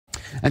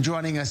And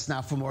joining us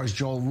now for more is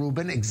Joel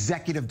Rubin,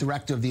 Executive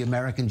Director of the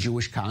American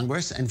Jewish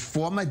Congress and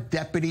former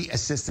Deputy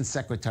Assistant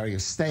Secretary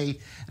of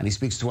State. And he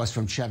speaks to us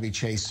from Chevy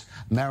Chase,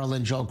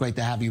 Maryland. Joel, great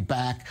to have you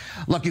back.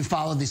 Look, you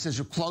followed this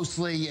issue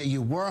closely.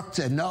 You worked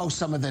and know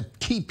some of the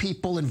key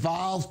people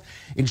involved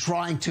in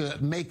trying to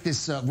make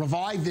this,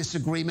 revive this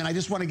agreement. I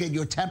just want to get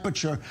your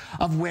temperature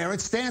of where it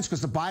stands,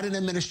 because the Biden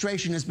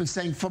administration has been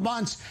saying for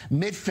months,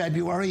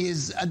 mid-February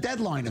is a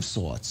deadline of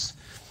sorts.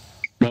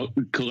 Well,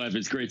 Kalev,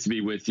 it's great to be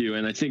with you.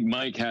 And I think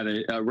Mike had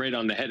it right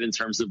on the head in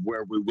terms of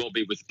where we will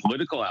be with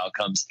political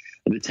outcomes.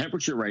 And the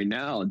temperature right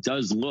now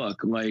does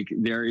look like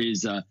there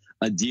is a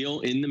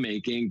deal in the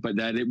making, but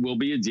that it will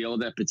be a deal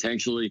that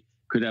potentially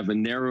could have a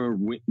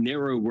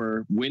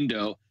narrower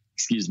window,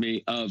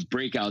 of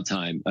breakout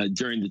time.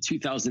 During the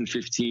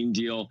 2015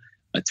 deal,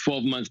 a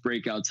 12-month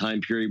breakout time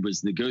period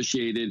was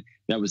negotiated.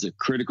 That was a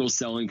critical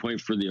selling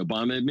point for the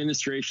Obama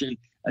administration.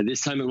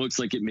 This time it looks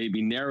like it may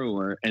be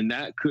narrower, and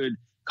that could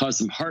cause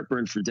some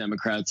heartburn for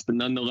Democrats. But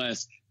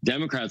nonetheless,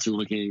 Democrats are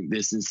looking at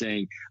this and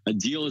saying a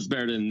deal is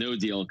better than no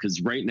deal,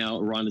 because right now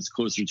Iran is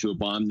closer to a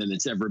bomb than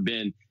it's ever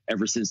been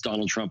ever since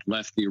Donald Trump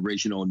left the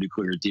original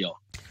nuclear deal.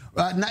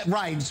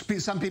 Right.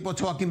 Some people are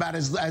talking about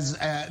as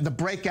the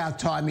breakout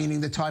time,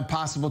 meaning the time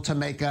possible to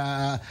make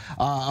a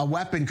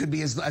weapon, could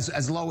be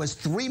as low as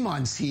 3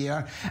 months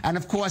here. And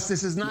of course,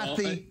 this is not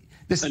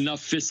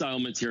enough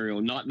fissile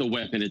material, not the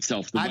weapon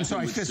itself. I'm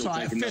sorry,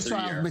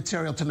 fissile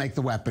material to make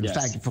the weapon. Yes.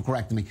 Thank you for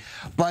correcting me.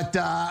 But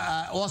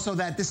also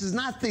that this is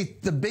not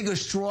the bigger,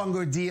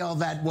 stronger deal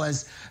that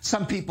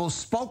some people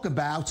spoke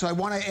about. So I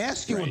want to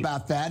ask you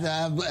about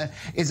that.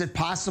 Is it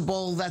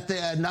possible that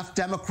enough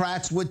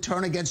Democrats would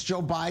turn against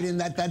Joe Biden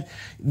that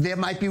there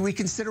might be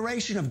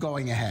reconsideration of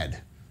going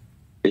ahead?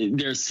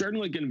 There's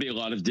certainly going to be a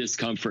lot of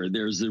discomfort.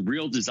 There's a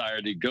real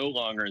desire to go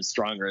longer and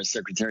stronger, as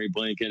Secretary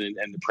Blinken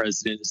and the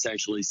president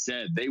essentially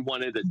said. They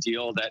wanted a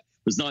deal that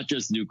was not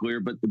just nuclear,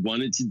 but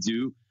wanted to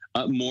do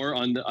more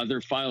on the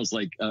other files,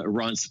 like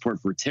Iran's support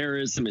for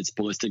terrorism, its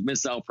ballistic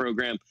missile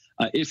program.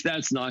 If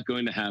that's not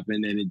going to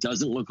happen, and it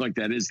doesn't look like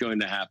that is going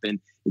to happen,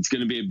 it's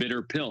going to be a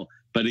bitter pill.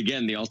 But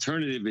again, the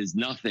alternative is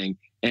nothing.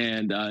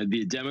 And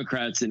the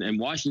Democrats in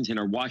Washington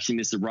are watching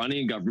this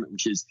Iranian government,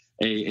 which is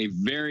a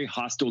very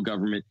hostile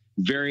government,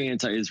 very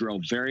anti-Israel,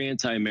 very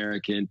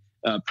anti-American,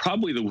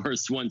 probably the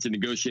worst one to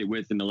negotiate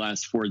with in the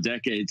last 4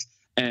 decades,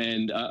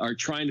 and are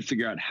trying to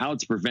figure out how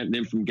to prevent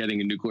them from getting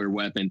a nuclear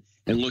weapon,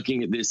 and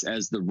looking at this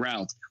as the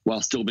route,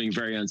 while still being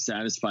very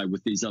unsatisfied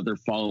with these other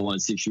follow-on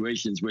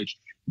situations, which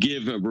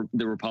give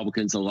the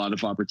Republicans a lot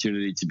of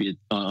opportunity to be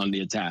on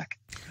the attack.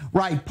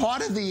 Right.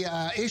 Part of the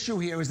issue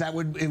here is that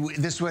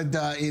this would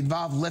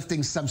involve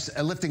lifting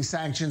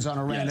sanctions on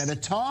Iran at a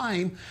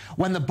time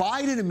when the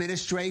Biden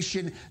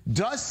administration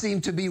does seem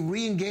to be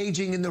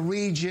re-engaging in the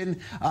region.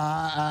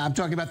 I'm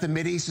talking about the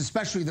Mideast,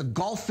 especially the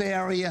Gulf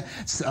area,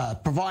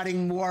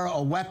 providing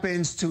more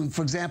weapons to,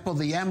 for example,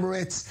 the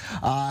Emirates,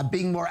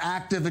 being more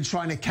active in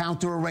trying to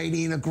counter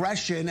Iranian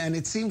aggression. And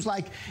it seems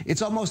like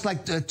it's almost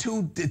like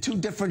two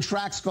different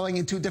tracks going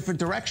in 2 different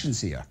directions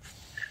here.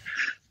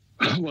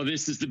 Well,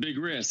 this is the big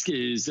risk,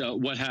 is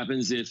what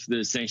happens if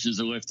the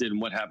sanctions are lifted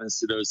and what happens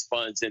to those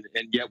funds. And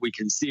yet we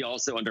can see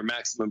also under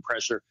maximum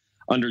pressure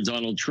under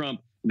Donald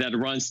Trump that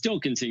Iran still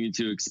continued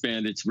to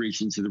expand its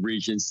reach into the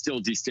region, still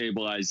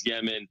destabilized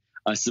Yemen,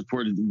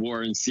 supported the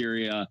war in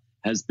Syria,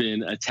 has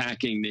been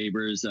attacking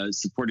neighbors,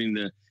 supporting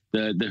the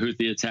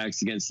Houthi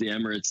attacks against the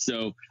Emirates.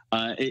 So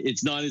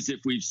it's not as if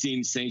we've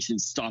seen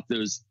sanctions stop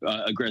those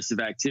aggressive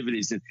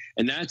activities.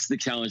 And that's the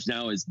challenge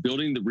now, is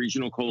building the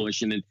regional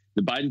coalition. And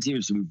the Biden team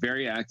has been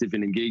very active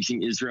in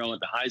engaging Israel at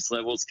the highest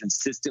levels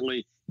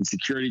consistently in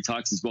security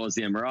talks, as well as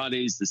the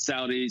Emiratis, the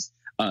Saudis,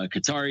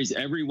 Qataris,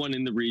 everyone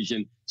in the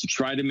region, to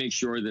try to make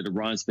sure that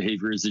Iran's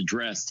behavior is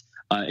addressed.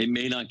 It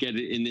may not get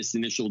it in this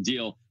initial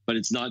deal, but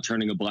it's not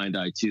turning a blind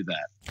eye to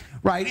that.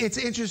 Right. It's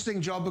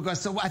interesting, Joe,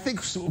 because I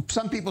think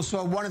some people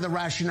saw one of the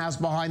rationales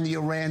behind the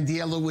Iran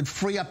deal. It would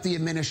free up the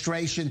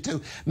administration to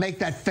make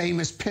that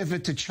famous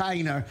pivot to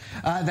China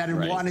that it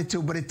wanted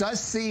to. But it does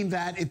seem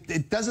that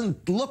it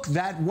doesn't look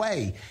that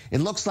way. It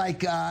looks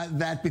like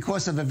that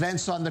because of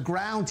events on the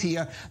ground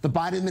here, the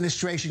Biden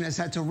administration has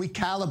had to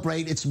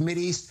recalibrate its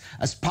Mideast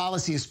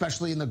policy,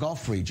 especially in the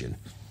Gulf region.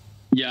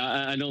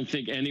 Yeah, I don't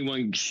think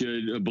anyone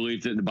should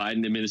believe that the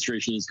Biden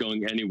administration is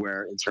going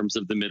anywhere in terms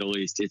of the Middle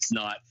East. It's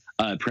not.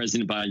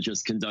 President Biden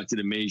just conducted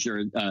a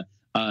major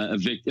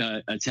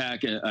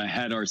attack,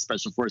 had our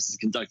special forces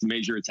conduct a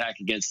major attack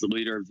against the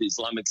leader of the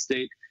Islamic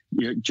State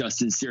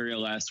just in Syria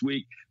last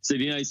week. So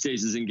the United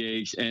States is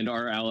engaged, and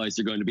our allies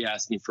are going to be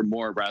asking for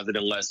more rather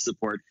than less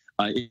support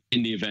in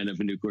the event of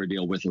a nuclear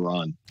deal with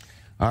Iran.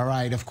 All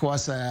right. Of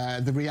course,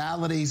 the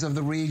realities of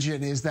the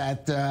region is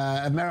that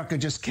America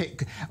just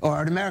can't,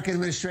 or an American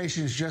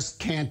administration just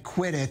can't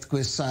quit it,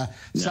 because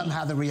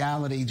somehow the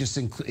reality just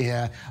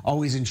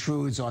always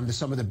intrudes on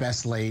some of the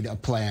best laid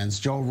plans.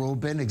 Joel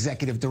Rubin,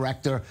 Executive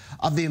Director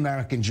of the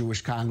American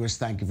Jewish Congress,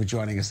 thank you for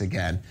joining us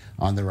again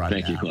on The Run.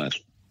 Thank you, Cliff.